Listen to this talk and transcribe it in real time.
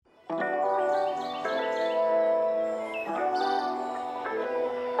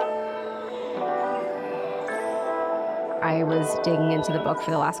I was digging into the book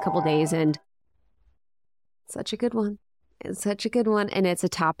for the last couple of days, and such a good one. It's such a good one. And it's a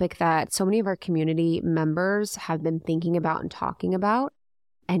topic that so many of our community members have been thinking about and talking about.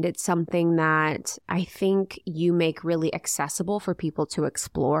 And it's something that I think you make really accessible for people to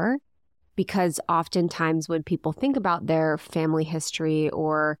explore, because oftentimes when people think about their family history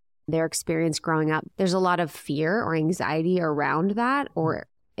or their experience growing up, there's a lot of fear or anxiety around that, or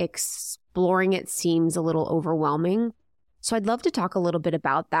exploring it seems a little overwhelming. So I'd love to talk a little bit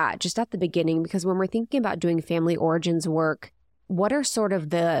about that just at the beginning, because when we're thinking about doing family origins work, what are sort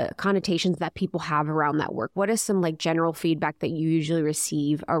of the connotations that people have around that work? What is some like general feedback that you usually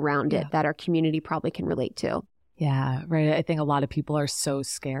receive around it that our community probably can relate to? Yeah, right. I think a lot of people are so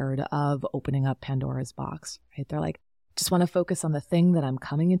scared of opening up Pandora's box, right? They're like, just want to focus on the thing that I'm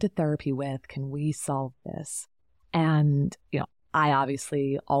coming into therapy with. Can we solve this? And, I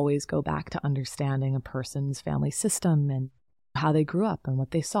obviously always go back to understanding a person's family system and how they grew up and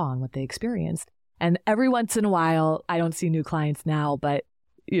what they saw and what they experienced. And every once in a while, I don't see new clients now, but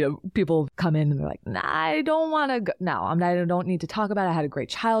people come in and they're like, nah, I don't want to go. No, I don't need to talk about it. I had a great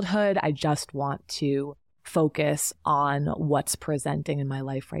childhood. I just want to focus on what's presenting in my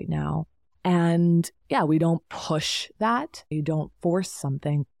life right now. And yeah, we don't push that. You don't force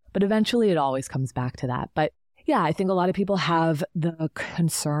something, but eventually it always comes back to that. But yeah, I think a lot of people have the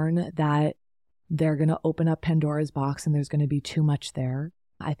concern that they're going to open up Pandora's box and there's going to be too much there.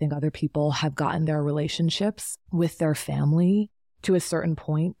 I think other people have gotten their relationships with their family to a certain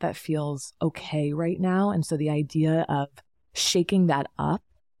point that feels okay right now. And so the idea of shaking that up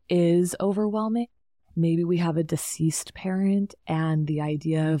is overwhelming. Maybe we have a deceased parent, and the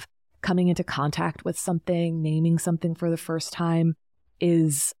idea of coming into contact with something, naming something for the first time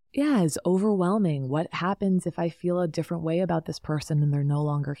is overwhelming. What happens if I feel a different way about this person and they're no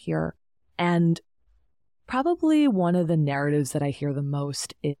longer here? And probably one of the narratives that I hear the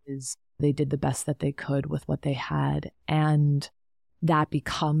most is they did the best that they could with what they had. And that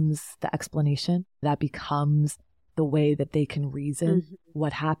becomes the explanation. That becomes the way that they can reason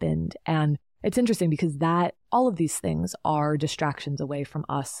what happened. And it's interesting because all of these things are distractions away from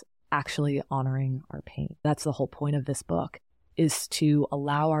us actually honoring our pain. That's the whole point of this book, is to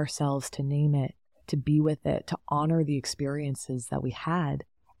allow ourselves to name it, to be with it, to honor the experiences that we had.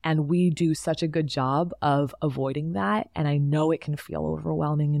 And we do such a good job of avoiding that. And I know it can feel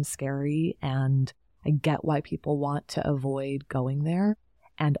overwhelming and scary. And I get why people want to avoid going there.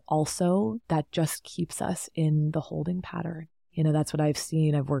 And also that just keeps us in the holding pattern. That's what I've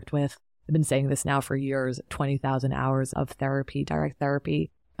seen. I've been saying this now for years, 20,000 hours of therapy, direct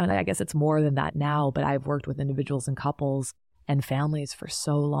therapy. And I guess it's more than that now, but I've worked with individuals and couples and families for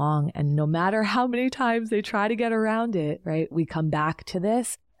so long. And no matter how many times they try to get around it, right, we come back to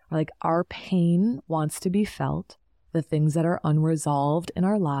this. Like, our pain wants to be felt. The things that are unresolved in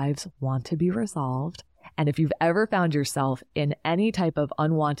our lives want to be resolved. And if you've ever found yourself in any type of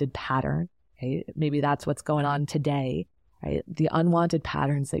unwanted pattern, right, maybe that's what's going on today, right? The unwanted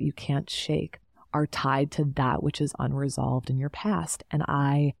patterns that you can't shake are tied to that which is unresolved in your past. And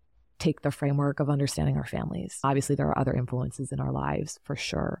I take the framework of understanding our families. Obviously, there are other influences in our lives for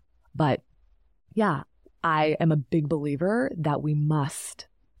sure. But yeah, I am a big believer that we must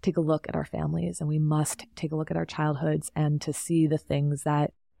take a look at our families and we must take a look at our childhoods and to see the things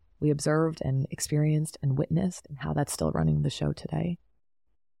that we observed and experienced and witnessed and how that's still running the show today.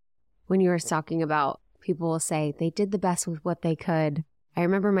 When you were talking about, people will say they did the best with what they could. I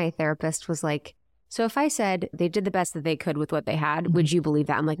remember my therapist was like, so if I said they did the best that they could with what they had, would you believe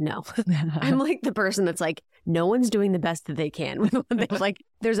that? I'm like, no. I'm like the person that's like, no one's doing the best that they can with what they like.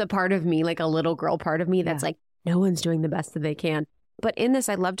 There's a part of me, like a little girl part of me that's like, no one's doing the best that they can. But in this,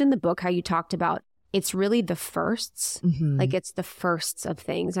 I loved in the book how you talked about it's really the firsts, like it's the firsts of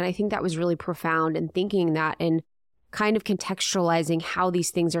things. And I think that was really profound in thinking that and kind of contextualizing how these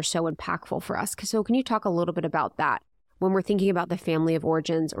things are so impactful for us. So can you talk a little bit about that? When we're thinking about the family of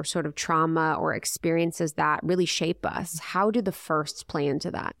origins or sort of trauma or experiences that really shape us, how do the firsts play into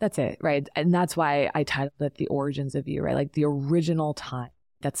that? That's it, right? And that's why I titled it The Origins of You, right? Like the original time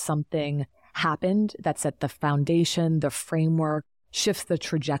that something happened that set the foundation, the framework, shifts the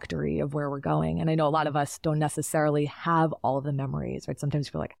trajectory of where we're going. And I know a lot of us don't necessarily have all of the memories, right?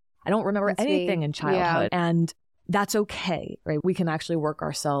 Sometimes you're like, I don't remember anything in childhood. Yeah. And that's okay, right? We can actually work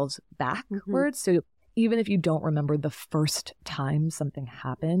ourselves backwards. So even if you don't remember the first time something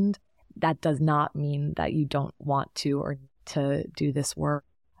happened, that does not mean that you don't want to or need to do this work.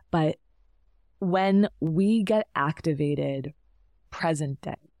 But when we get activated present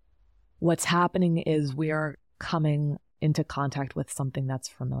day, what's happening is we are coming into contact with something that's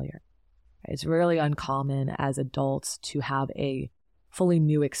familiar. It's really uncommon as adults to have a fully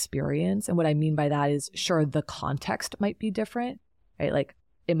new experience. And what I mean by that is, sure, the context might be different, right? Like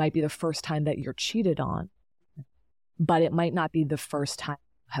it might be the first time that you're cheated on, but it might not be the first time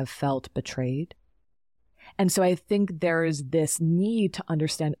you have felt betrayed. And so I think there's this need to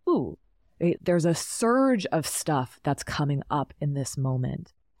understand, there's a surge of stuff that's coming up in this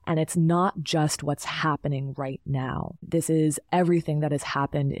moment. And it's not just what's happening right now. This is everything that has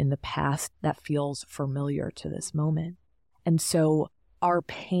happened in the past that feels familiar to this moment. And so our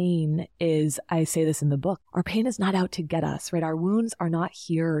pain is, I say this in the book, our pain is not out to get us, right? Our wounds are not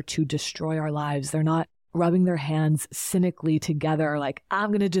here to destroy our lives. They're not rubbing their hands cynically together like, I'm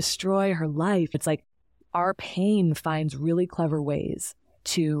going to destroy her life. It's like our pain finds really clever ways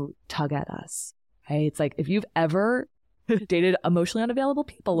to tug at us, right? It's like if you've ever dated emotionally unavailable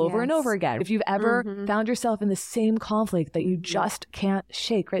people over and over again, if you've ever found yourself in the same conflict that you just can't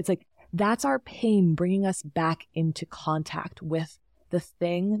shake, right? It's like that's our pain bringing us back into contact with the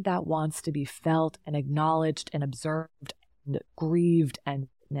thing that wants to be felt and acknowledged and observed and grieved and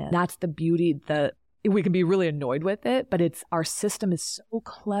witnessed. That's the beauty. We can be really annoyed with it, but our system is so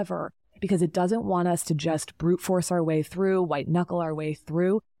clever because it doesn't want us to just brute force our way through, white knuckle our way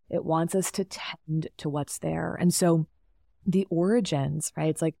through. It wants us to tend to what's there. And so the origins, right?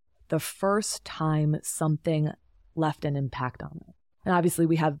 It's like the first time something left an impact on us. And obviously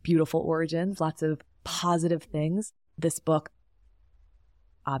we have beautiful origins, lots of positive things. This book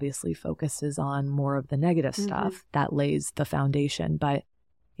obviously focuses on more of the negative stuff that lays the foundation. But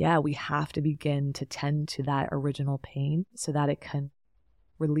yeah, we have to begin to tend to that original pain so that it can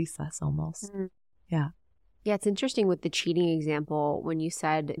release us almost. Yeah. Yeah, it's interesting with the cheating example when you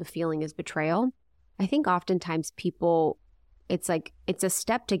said the feeling is betrayal. I think oftentimes people, it's like, it's a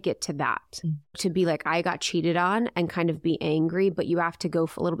step to get to that, to be like, I got cheated on and kind of be angry, but you have to go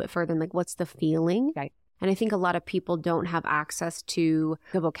a little bit further and like, what's the feeling? Right. And I think a lot of people don't have access to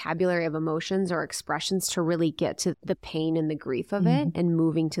the vocabulary of emotions or expressions to really get to the pain and the grief of it and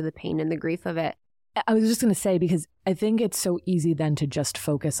moving to the pain and the grief of it. I was just going to say, because I think it's so easy then to just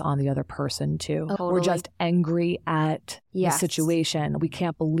focus on the other person too. Totally. We're just angry at the situation. We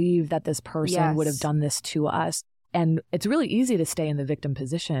can't believe that this person would have done this to us. And it's really easy to stay in the victim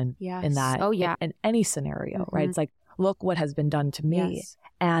position in that, in any scenario, right? It's like, look what has been done to me.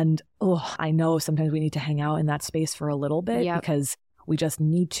 And I know sometimes we need to hang out in that space for a little bit because we just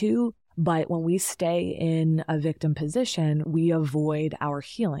need to. But when we stay in a victim position, we avoid our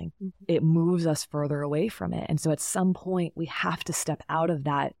healing. It moves us further away from it. And so at some point, we have to step out of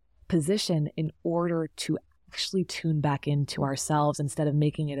that position in order to actually tune back into ourselves instead of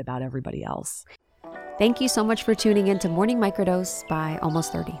making it about everybody else. Thank you so much for tuning in to Morning Microdose by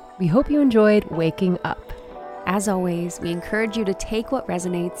Almost 30. We hope you enjoyed waking up. As always, we encourage you to take what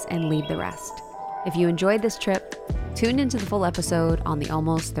resonates and leave the rest. If you enjoyed this trip, tune into the full episode on the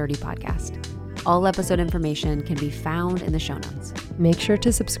Almost 30 podcast. All episode information can be found in the show notes. Make sure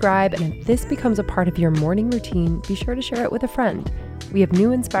to subscribe, and if this becomes a part of your morning routine, be sure to share it with a friend. We have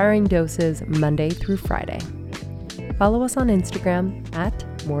new inspiring doses Monday through Friday. Follow us on Instagram at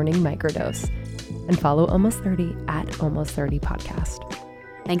Morning Microdose, and follow Almost 30 at Almost 30 Podcast.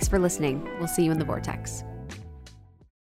 Thanks for listening. We'll see you in the vortex.